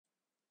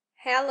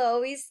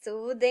Hello,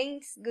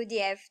 students. Good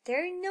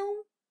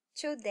afternoon.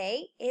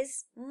 Today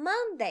is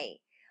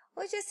Monday.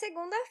 Hoje é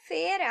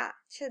segunda-feira.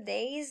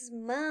 Today is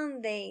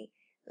Monday.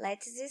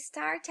 Let's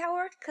start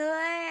our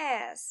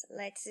class.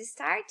 Let's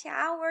start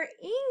our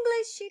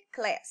English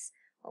class,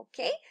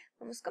 ok?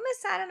 Vamos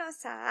começar a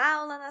nossa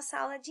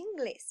aula de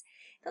inglês.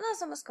 Então, nós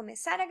vamos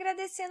começar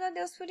agradecendo a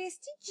Deus por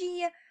este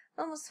dia.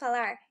 Vamos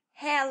falar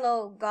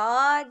Hello,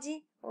 God.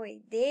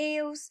 Oi,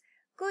 Deus.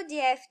 Good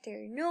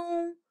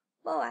afternoon.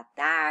 Boa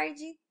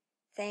tarde.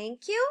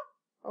 Thank you.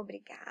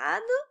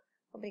 Obrigado.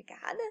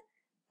 Obrigada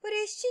por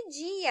este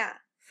dia.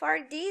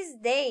 For this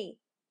day.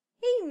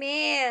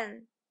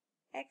 Amen.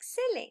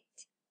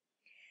 Excellent.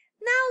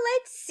 Now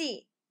let's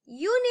see.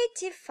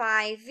 Unit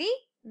 5,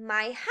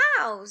 my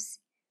house.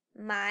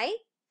 My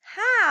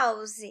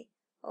house.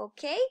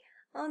 Okay?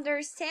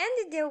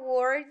 Understand the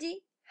word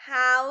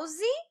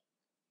house.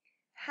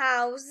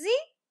 House.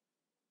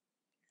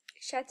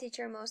 Deixa a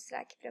teacher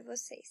mostrar aqui para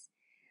vocês.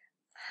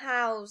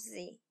 House.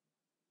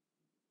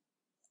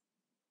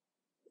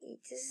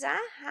 It's a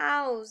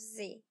house.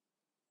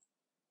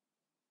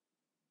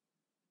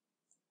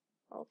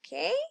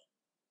 Ok?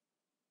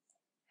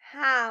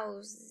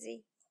 House.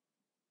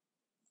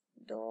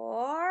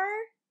 Door.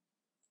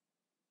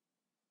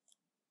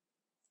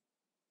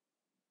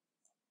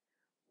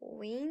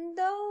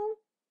 Window.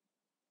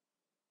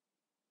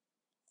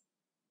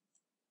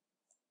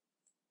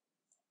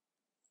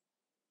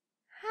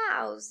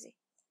 House.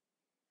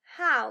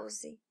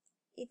 House.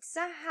 It's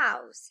a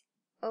house.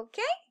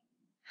 Okay?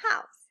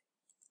 House.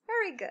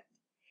 Very good.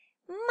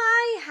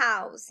 My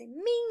house.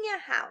 Minha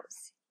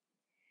house.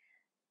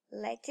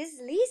 Let's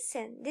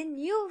listen the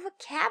new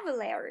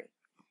vocabulary.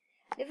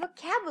 The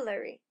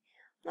vocabulary.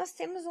 Nós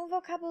temos um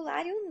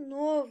vocabulário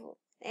novo,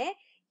 né?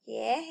 Que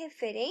é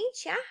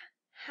referente a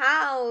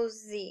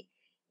house.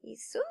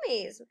 Isso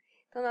mesmo.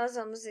 Então, nós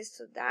vamos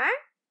estudar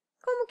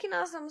como que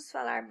nós vamos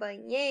falar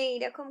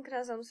banheira, como que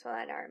nós vamos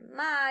falar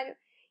armário.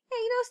 E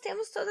aí, nós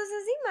temos todas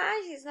as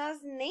imagens.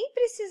 Nós nem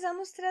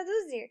precisamos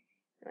traduzir,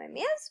 não é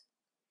mesmo?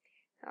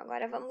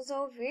 Agora, vamos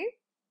ouvir.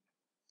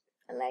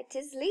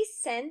 Let's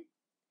listen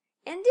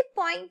and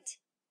point.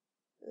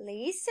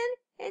 Listen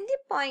and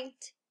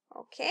point,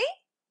 ok?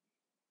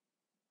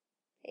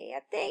 Pay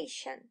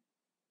attention.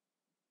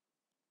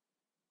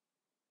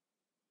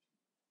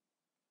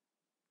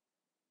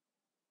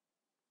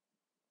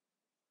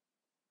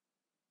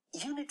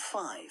 Unit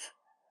 5,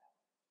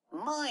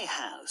 My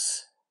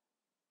House.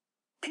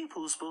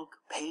 Pupils Book,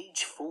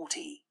 page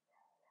 40.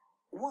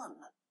 1.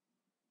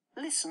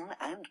 Listen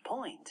and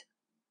point.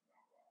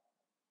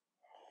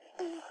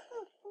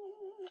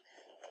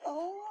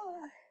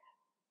 Oh,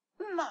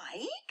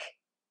 Mike,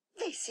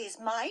 this is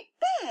my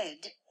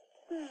bed.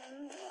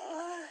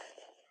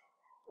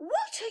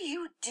 What are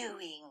you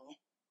doing?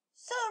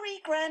 Sorry,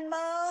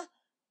 Grandma.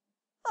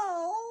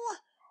 Oh,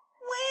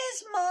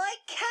 where's my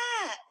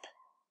cap?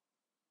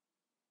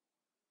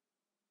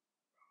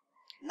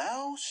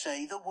 Now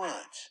say the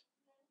words.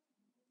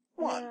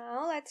 1.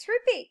 Now, let's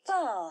repeat.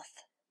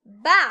 Bath,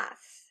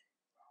 Bath,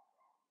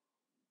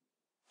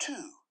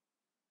 2.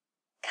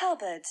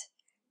 cupboard,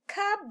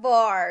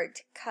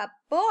 cupboard,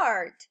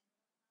 cupboard,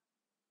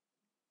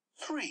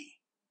 3.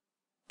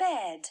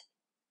 bed,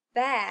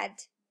 bed,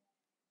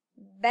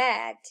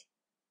 bed,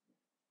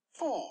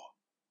 4.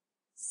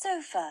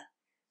 sofa,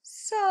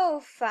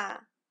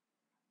 sofa,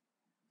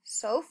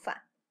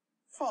 sofa,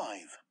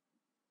 5.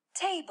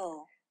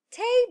 table,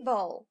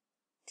 table,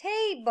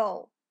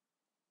 table,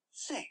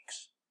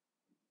 6.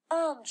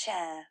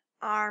 armchair,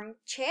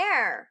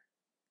 armchair,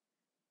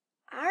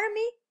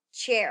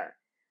 armchair.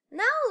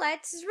 Now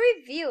let's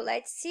review.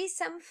 Let's see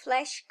some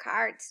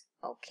flashcards,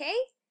 okay?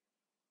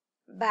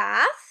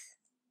 Bath,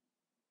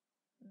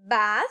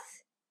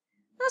 bath.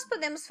 Nós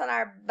podemos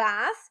falar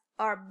bath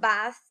or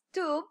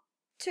bathtub,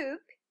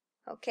 tube,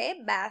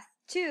 ok?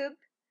 Bathtub,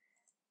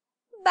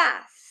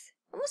 bath.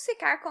 Vamos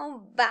ficar com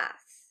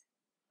bath,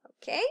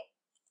 ok?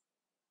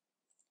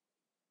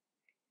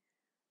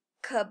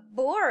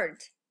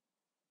 Cupboard,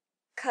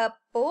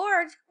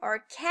 cupboard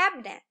or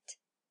cabinet.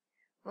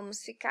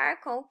 Vamos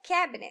ficar com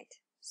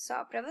cabinet,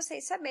 só para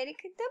vocês saberem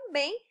que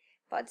também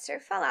pode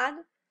ser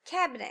falado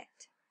cabinet.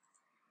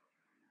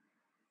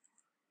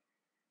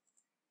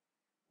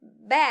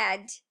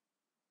 Bed,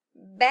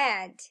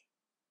 bed,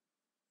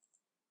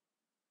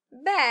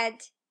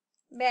 bed,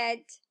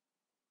 bed.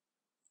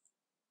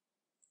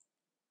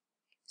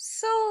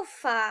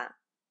 Sofa,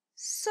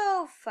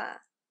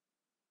 sofa.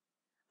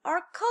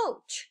 Or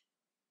couch.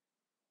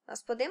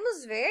 Nós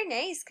podemos ver,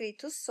 né,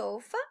 escrito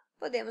sofa,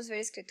 podemos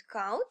ver escrito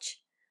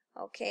couch,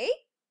 ok?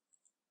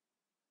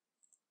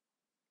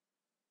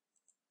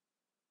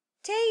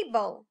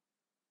 Table,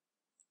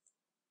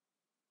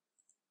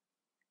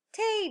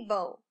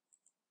 table.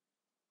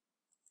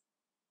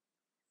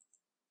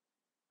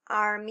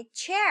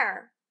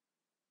 Armchair,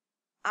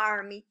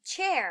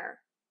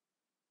 armchair.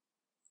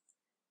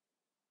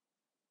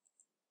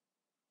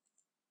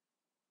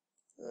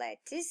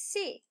 Let's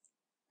see.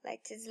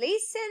 Let's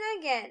listen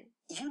again.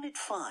 Unit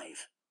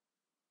 5.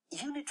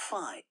 Unit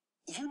 5.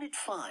 Unit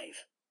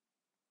 5.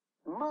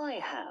 My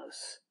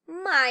house.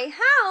 My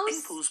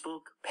house. Pupils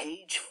Book,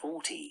 page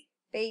 40.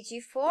 Page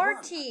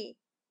 40.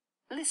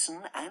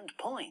 Listen and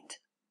point.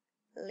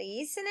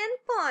 Listen and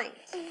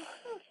point.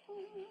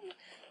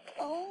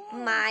 Oh,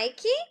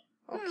 Mikey,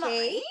 okay.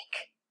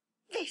 Mike,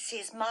 this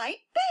is my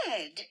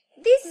bed.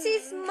 This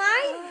is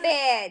my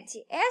bed.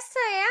 Essa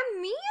é a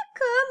minha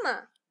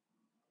cama.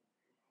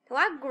 Então,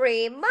 a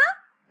grandma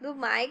do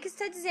Mike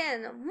está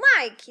dizendo,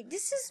 Mike,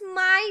 this is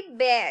my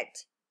bed.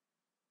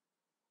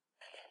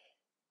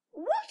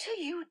 What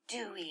are you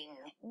doing?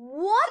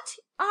 What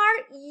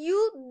are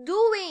you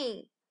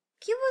doing? O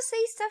que você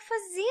está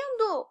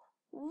fazendo?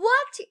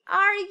 What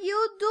are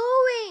you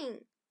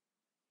doing?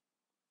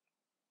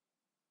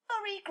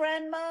 Sorry,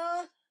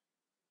 Grandma.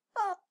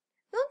 Oh,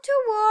 Don't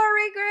you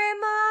worry,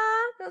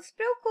 Grandma. Não se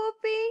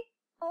preocupe.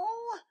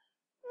 oh,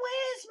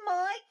 where's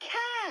my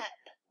cap?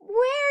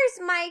 Where's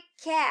my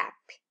cap?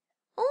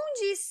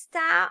 Onde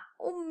está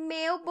o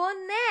meu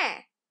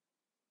boné?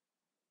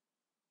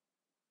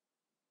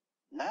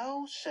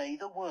 Now say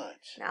the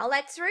words. Now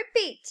let's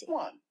repeat.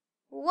 1,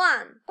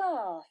 1.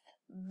 Bath,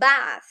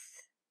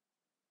 Bath.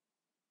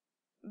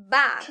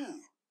 Bath.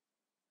 2,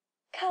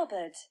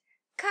 cupboard,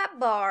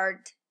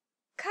 Cupboard.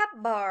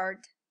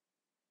 Cupboard.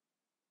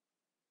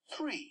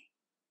 3,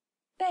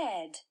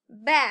 bed,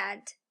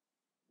 Bed.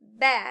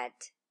 Bed.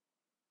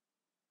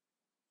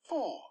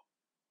 4,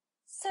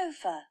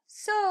 sofa,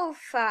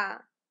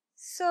 Sofa.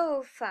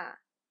 Sofa.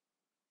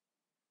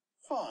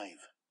 5,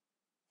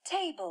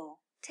 table,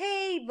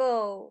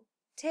 Table.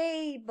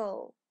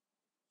 Table.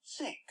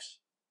 6,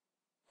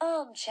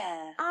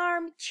 armchair,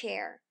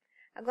 Armchair.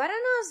 Agora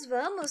nós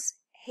vamos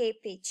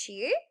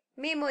repetir,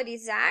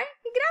 memorizar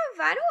e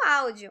gravar o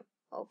áudio,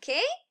 ok?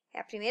 É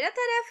a primeira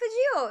tarefa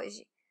de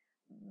hoje.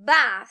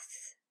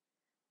 Bath.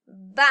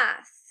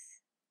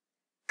 Bath.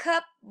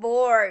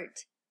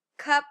 Cupboard.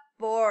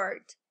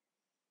 Cupboard.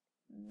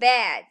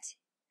 Bed.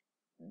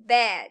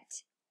 Bed.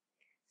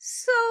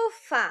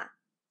 Sofa.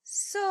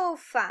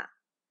 Sofa.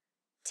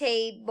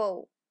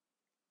 Table.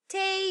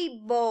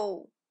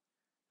 Table.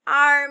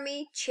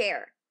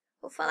 Armchair.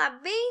 Vou falar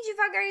bem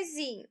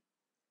devagarzinho.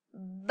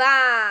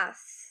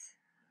 Bath.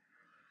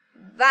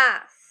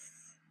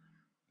 Bath.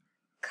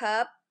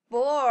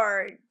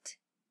 Cupboard.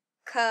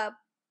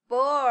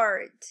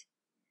 Cupboard.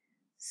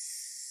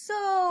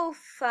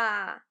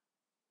 Sofa.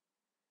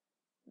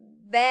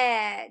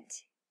 Bed.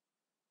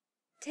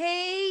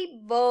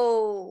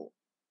 Table.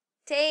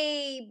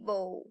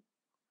 Table.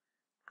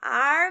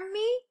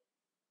 Armchair.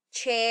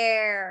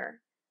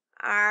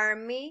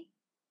 Armchair.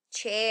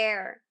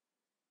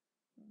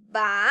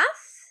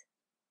 Bath.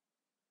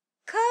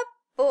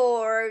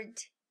 Cupboard.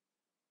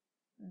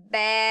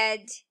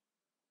 Bed.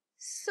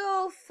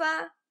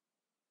 Sofa.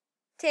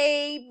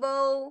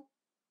 Table.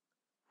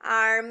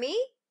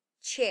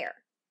 Armchair.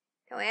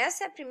 Então,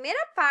 essa é a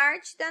primeira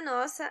parte da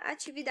nossa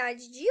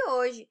atividade de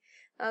hoje.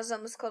 Nós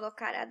vamos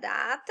colocar a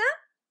data,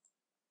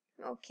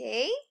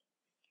 ok?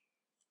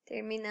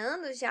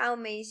 Terminando já o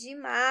mês de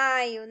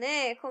maio,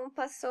 né? Como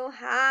passou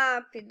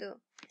rápido.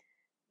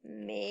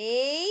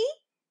 May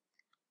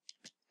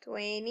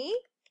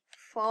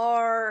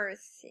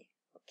 24th,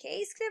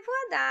 ok? Escreveu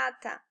a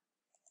data.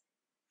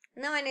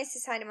 Não é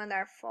necessário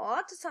mandar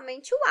foto,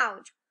 somente o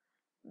áudio.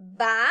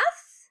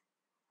 Bath,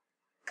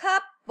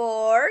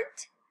 cupboard,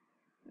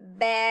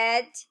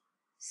 bed,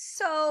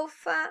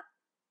 sofa,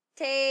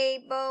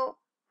 table,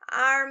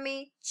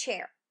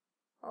 armchair.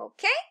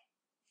 Ok?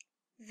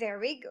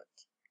 Very good.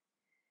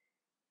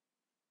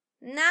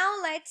 Now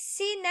let's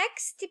see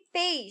next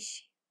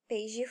page.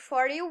 Page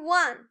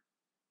 41.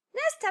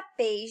 Nesta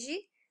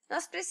page,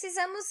 nós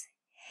precisamos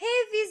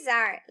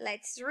revisar.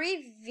 Let's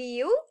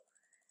review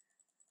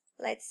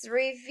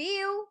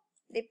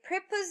the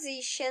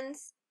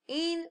prepositions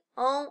in,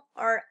 on,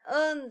 or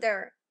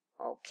under.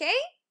 Okay?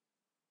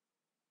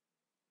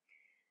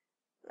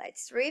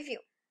 Let's review.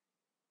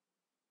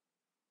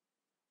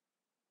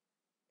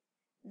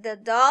 The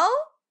doll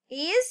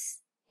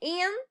is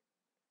in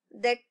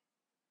the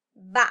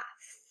bath.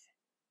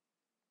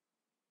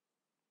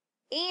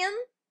 In,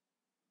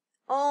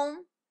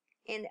 on,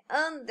 and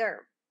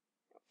under.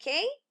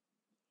 Okay?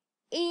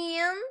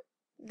 In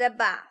the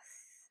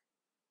bath.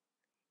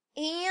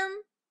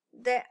 In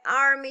the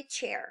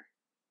armchair.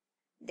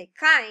 The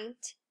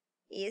kite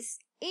is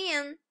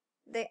in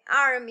the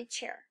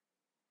armchair.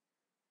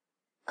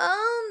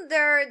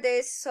 Under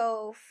the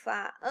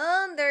sofa,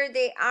 under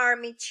the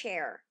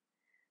armchair.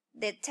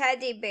 The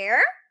teddy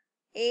bear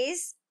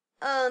is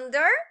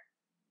under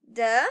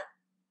the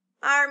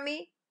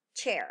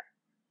armchair.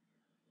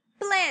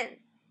 Plan.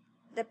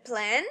 The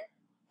plan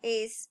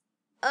is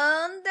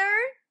under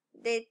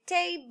the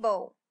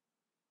table.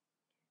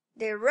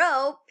 The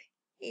rope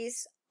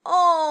is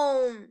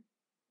on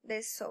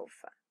the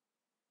sofa.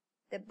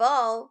 The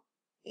ball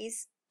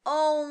is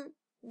on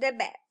the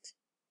bed.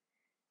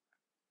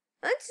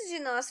 Antes de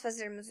nós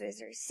fazermos o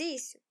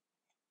exercício,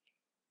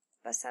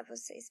 vou passar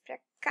vocês para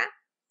cá.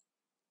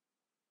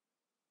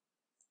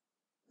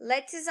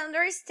 Let's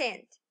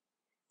understand.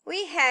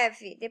 we have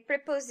the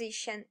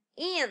preposition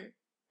in.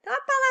 Então,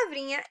 a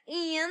palavrinha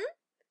in,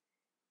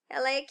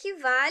 ela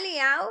equivale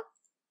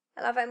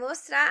ela vai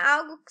mostrar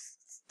algo que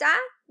está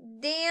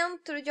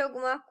dentro de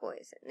alguma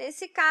coisa.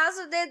 Nesse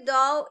caso, the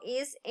doll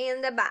is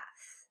in the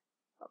bath,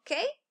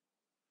 ok?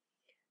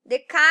 The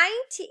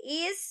kite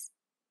is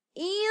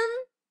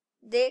in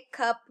the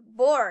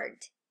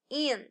cupboard,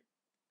 in.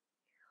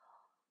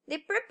 The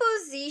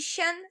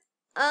preposition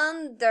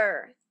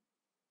under,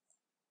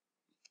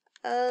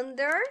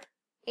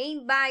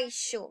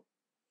 embaixo.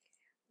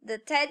 The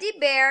teddy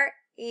bear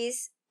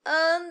is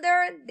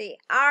under the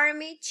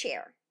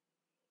armchair.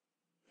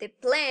 The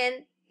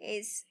pen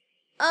is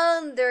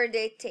under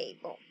the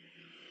table.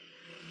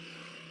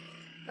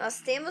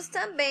 Nós temos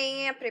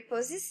também a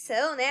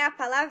preposição, né? A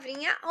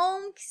palavrinha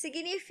on, que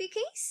significa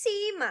em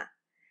cima.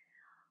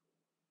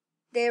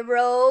 The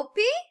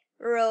rope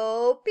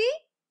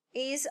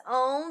is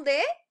on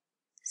the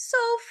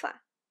sofa.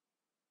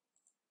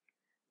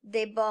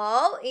 The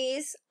ball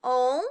is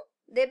on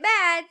the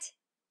bed.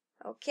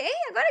 Ok?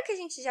 Agora que a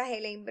gente já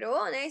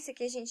relembrou, né? Isso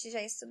aqui a gente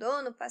já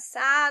estudou no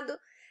passado.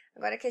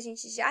 Agora que a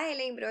gente já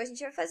relembrou, a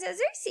gente vai fazer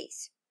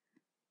exercício.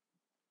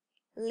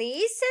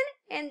 Listen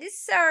and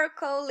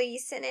circle,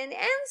 listen and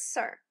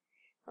answer.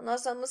 Então,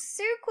 nós vamos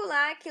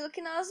circular aquilo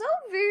que nós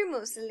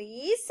ouvirmos.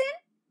 Listen,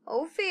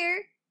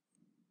 ouvir.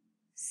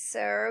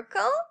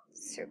 Circle,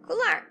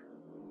 circular.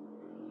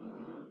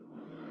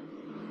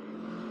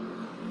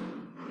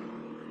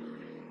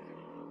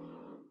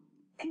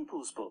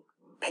 Pupils Book,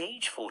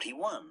 page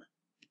 41.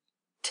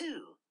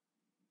 2.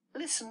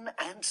 Listen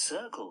and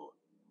circle.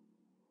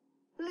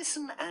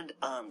 Listen and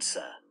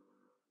answer.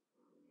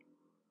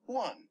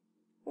 1.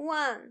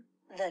 1.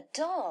 The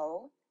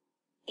doll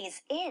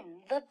is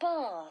in the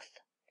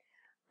bath.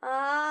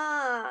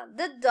 Ah,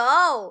 the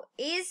doll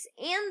is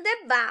in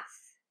the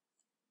bath.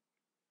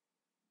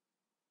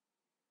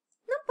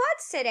 Não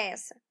pode ser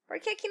essa,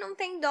 porque aqui não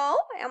tem doll,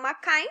 é uma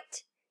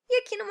kite,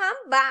 e aqui não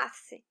é um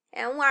bath,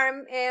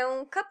 é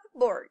um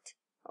cupboard,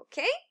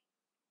 ok?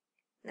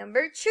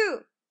 Number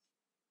 2.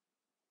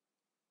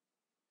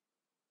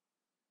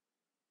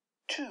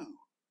 2.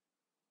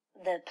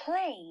 The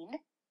plane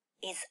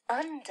is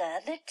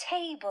under the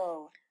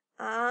table.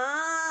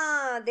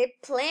 Ah, the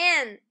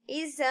plan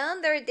is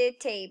under the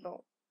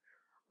table.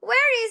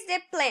 Where is the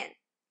plan?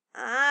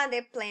 Ah,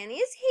 the plan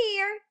is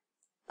here,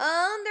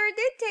 under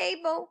the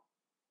table.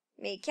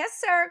 Make a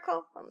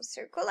circle. Vamos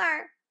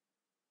circular.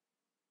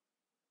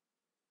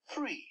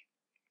 3.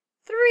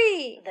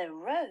 3. The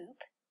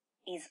rope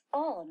is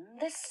on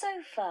the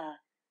sofa.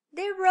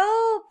 The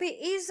rope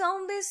is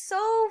on the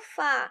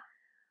sofa.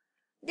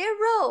 The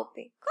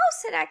rope. Qual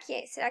será que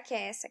é? Será que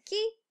é essa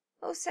aqui?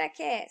 Ou será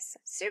que é essa?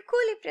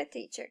 Circule para a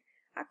teacher.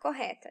 A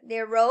correta.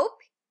 The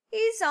rope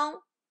is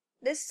on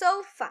the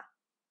sofa.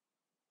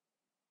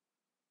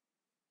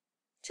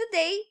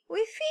 Today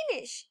we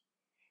finish.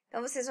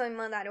 Então, vocês vão me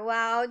mandar o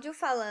áudio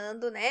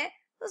falando, né,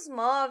 os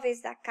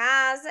móveis da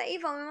casa e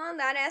vão me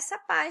mandar essa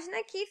página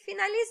aqui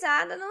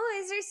finalizada no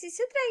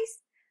exercício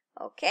 3,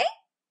 ok?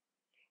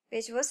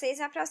 Vejo vocês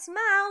na próxima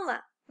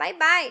aula. Bye,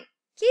 bye.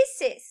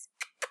 Kisses!